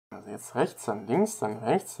jetzt rechts, dann links, dann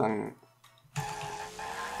rechts, dann...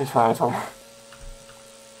 Ich fahr einfach mal.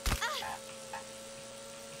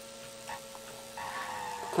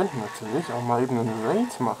 Wir könnten natürlich auch mal eben einen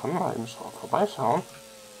Raid machen, mal eben vorbeischauen.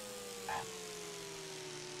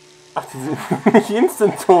 Ach, die sind nicht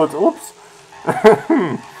instant tot, ups.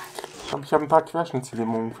 Ich habe ein paar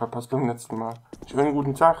Querschnittslähmungen verpasst beim letzten Mal. Schönen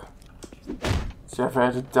guten Tag, sehr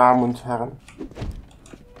verehrte Damen und Herren.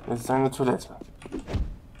 Das ist eine Toilette.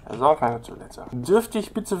 Das ist auch eine Toilette. Dürfte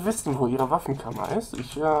ich bitte wissen, wo Ihre Waffenkammer ist?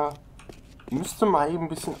 Ich müsste mal eben ein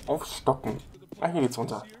bisschen aufstocken. Ah, hier geht's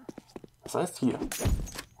runter. Das heißt hier.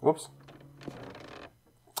 Ups.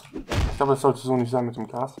 Ich glaube, das sollte so nicht sein mit dem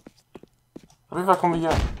Gas. Auf jeden Fall kommen wir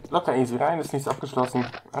hier locker easy rein. Ist nichts abgeschlossen.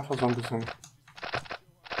 Einfach so ein bisschen.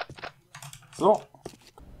 So.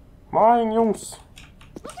 Moin, Jungs.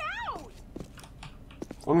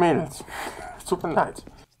 Und Mädels. Tut mir leid.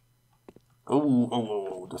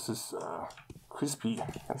 Oh, das ist crispy.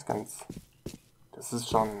 Ganz. Das ist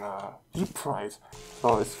schon deep fried.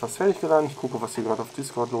 So, ist fast fertig geladen. Ich gucke, was hier gerade auf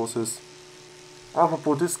Discord los ist.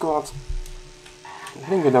 Apropos Discord.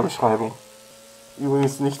 Link in der Beschreibung.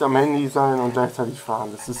 Übrigens nicht am Handy sein und gleichzeitig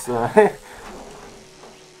fahren. Das ist für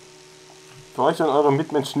euch und eure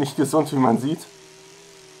Mitmenschen nicht gesund, wie man sieht.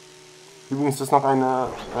 Übrigens ist noch eine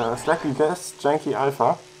Slacky Guest Janky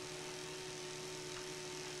Alpha.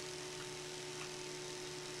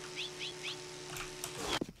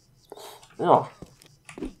 Ja.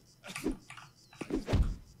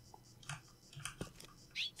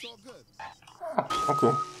 Ah,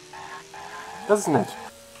 okay. Das ist nett.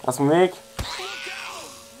 Aus dem Weg.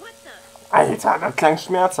 Alter, das klang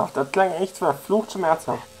schmerzhaft. Das klang echt verflucht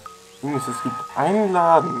schmerzhaft. Jungs, es gibt einen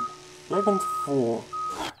Laden. Irgendwo.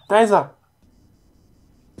 Da ist er.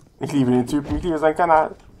 Ich liebe den Typen. Ich liebe seinen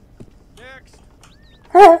Kanal.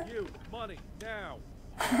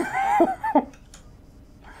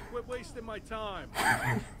 Quit wasting my time.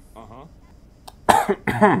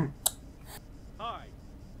 Hi.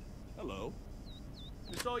 Hello.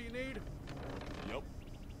 This all you need? Yep.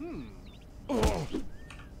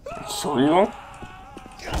 Entschuldigung.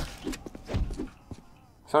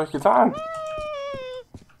 Was habe ich getan?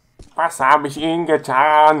 Was habe ich Ihnen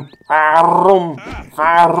getan? Warum?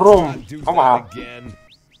 Warum? Aua.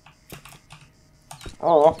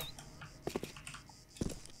 Oh.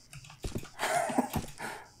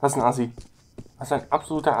 Was ein Assi. Was ein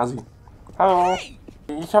absoluter Assi. Hallo.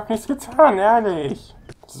 Ich habe nichts getan, ehrlich.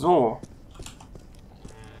 So.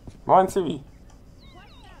 Moin, Civi.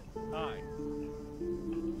 Hi.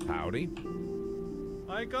 Howdy.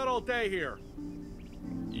 I ain't got all day here.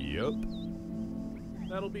 Yep.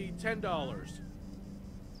 That'll be $10.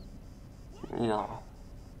 Ja.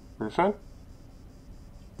 Bitteschön.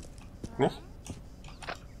 Nicht?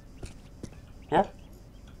 Ja?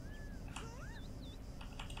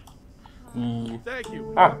 Thank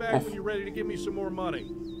you. Ah, Come back when you're ready to give me some more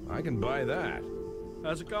money. I can buy that.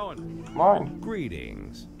 How's it going? Moin.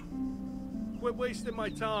 Greetings. Quit wasting my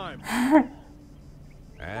time.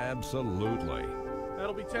 Absolutely.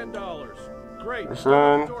 That'll be $10. Great.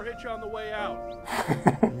 Schön. Door hit you on the way out.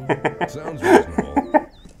 Sounds reasonable.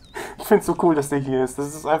 Ich find's so cool, dass der hier ist.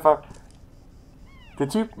 Das ist einfach... Der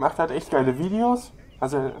Typ macht halt echt geile Videos.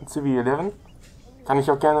 Also CV11. Kann ich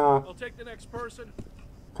auch gerne... I'll take the next person.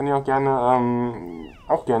 Kann ich auch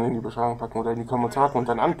gerne in die Beschreibung packen oder in die Kommentare und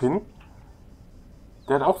dann anpinnen.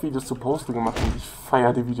 Der hat auch Videos zu Postal gemacht und ich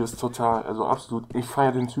feiere die Videos total. Also absolut. Ich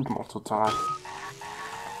feiere den Typen auch total.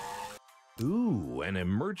 Ooh, an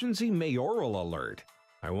emergency mayoral alert.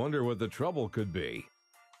 I wonder what the trouble could be.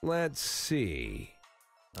 Let's see.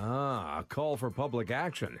 Ah, a call for public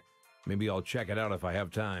action. Maybe I'll check it out if I have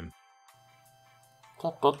time.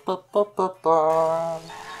 Da, da, da, da, da, da.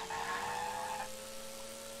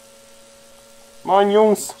 Moin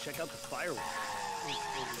Jungs. Check out the fireworks.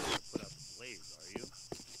 Put up flames, are you?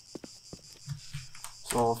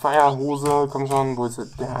 So, Feierhose, komm schon, wo ist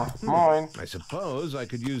es? Ja, moin. I suppose I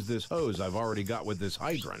could use this hose I've already got with this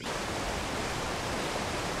hydrant.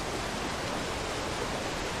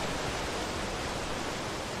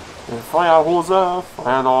 Feuerhose,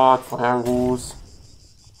 Feuerlord, Feuergruß.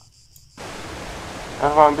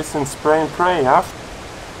 Einfach mal ein bisschen Spray and Pray, ja?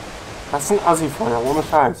 Das ist ein Assi-Feuer, ohne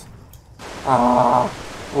Scheiß. Ah,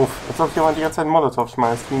 uff, als ob jemand die ganze Zeit einen Molotow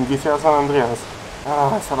schmeißt, gegen GTA San Andreas.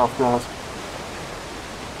 Ah, es hat aufgehört.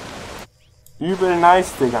 Übel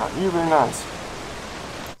nice, Digga, übel nice.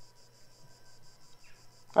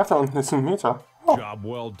 Ach, da unten ist ein Meter. Oh. Job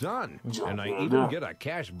well done. Job And I well even done. get a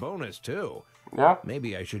cash bonus too. Ja,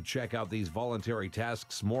 Maybe I should check out these voluntary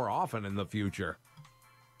tasks more often in the future.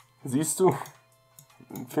 siehst du?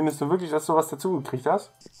 Findest du wirklich, dass du was dazu gekriegt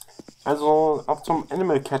hast? Also, auch zum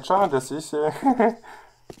Animal Catcher, das ist ein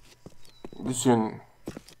bisschen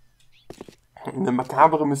eine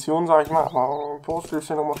makabere Mission, sag ich mal, aber Postal ist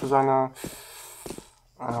ja nochmal für seine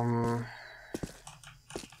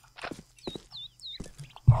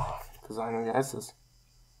wie heißt es?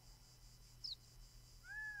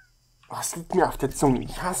 Was liegt mir auf der Zunge?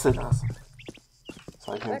 Ich hasse das.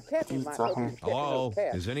 Solche Sachen. Hello,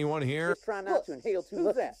 is anyone here? Try not to inhale too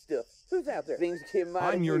much stuff. Who's out there? Things get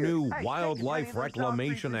mighty I'm your weird. new wildlife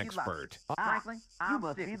reclamation expert. Frankly, you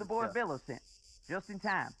must be the boy Bello sent. Just in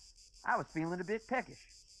time. I was feeling a bit peckish.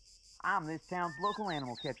 I'm this town's local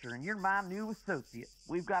animal catcher, and you're my new associate.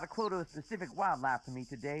 We've got a quota of specific wildlife to meet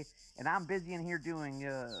today, and I'm busy in here doing,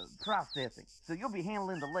 processing. So you'll be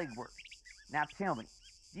handling the legwork. Now tell me,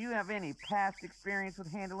 do you have any past experience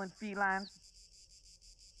with handling felines?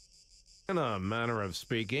 In a manner of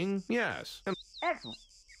speaking, yes. Excellent.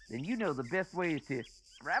 Then you know the best way is to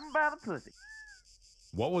grab 'em by the pussy.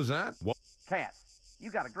 What was that? What? Cats. You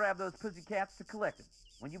gotta grab those pussy cats to collect them.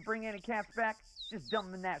 When you bring any cats back, just dump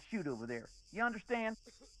them in that chute over there. You understand?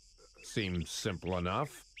 Seems simple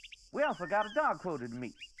enough. We also got a dog quota to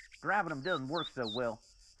meet. Grabbing them doesn't work so well,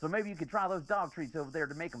 so maybe you could try those dog treats over there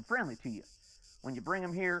to make them friendly to you. When you bring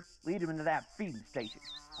them here, lead them into that feeding station.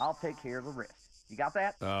 I'll take care of the rest. You got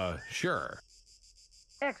that? Sure.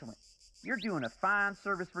 Excellent. You're doing a fine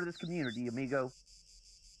service for this community, amigo.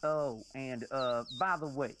 Oh, and, by the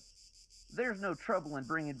way, there's no trouble in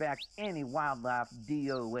bringing back any wildlife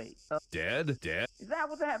DOA. Dead? Dead? Is that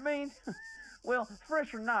what that means? Well,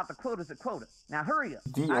 fresh or not, the quota's a quota. Now hurry up.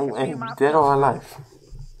 DOA, dead or alive.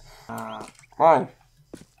 Nein.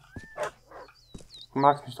 Du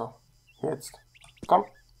magst mich doch. Jetzt. Komm.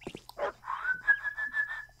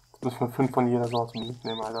 Jetzt müssen wir 5 von jeder Sorte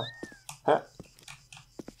mitnehmen, Alter. Hä?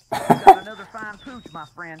 Another fine pooch, my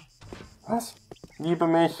friend. Was? Liebe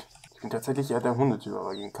mich. Ich bin tatsächlich eher der Hundetyp,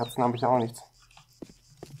 aber gegen Katzen habe ich auch nichts.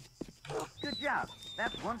 Good job.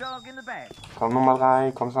 That's one dog in the bag. Komm, Nummer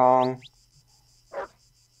 3, komm schon.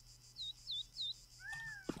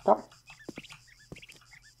 Komm.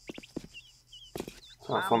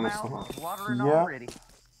 So, davon ist Nummer 4.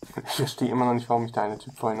 Ich verstehe immer noch nicht, warum mich der eine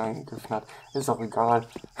Typ vorhin angegriffen hat. Ist auch egal.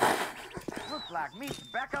 Looks like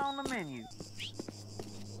meat's back on the menu.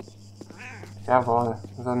 Jawohl,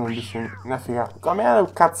 das ist nur ein bisschen nerviger. Komm her,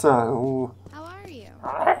 du Katze! How are you?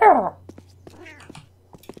 I'm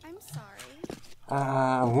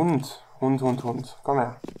sorry. Hund. Komm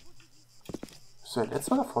her. Bist du der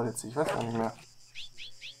letzte oder vorletzte? Ich weiß gar nicht mehr.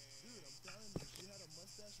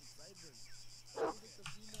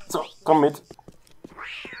 So, komm mit.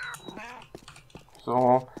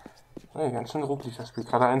 So. Hey, ganz schön rucklig das Spiel.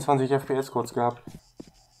 Gerade 21 FPS kurz gehabt.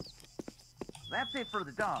 That's it for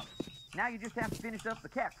the dog. Now you just have to finish up the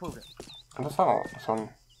cat quota. Und das war auch schon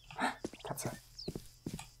Katze.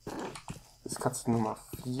 Das ist Katze Nummer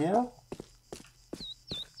 4.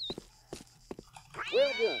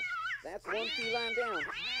 Well done. That's one feline down.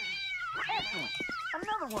 Excellent.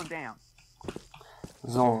 Another one down.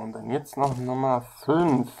 So, und dann jetzt noch Nummer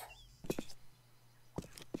 5.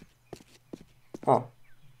 Oh.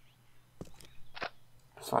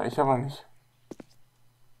 Das war ich aber nicht.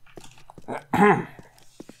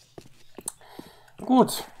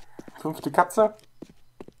 Gut. 5. Katze.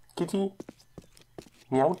 Kitty.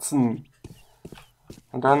 Miauzen.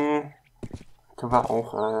 Und dann können wir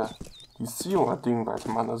auch die Zero-Ding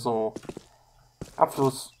weitermachen. Also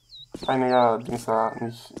Abschluss einiger Dings da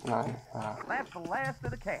nicht. Nein. Ja. That's the last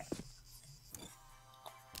of the cat.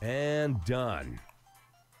 And done.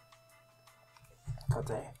 Gott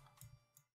ey.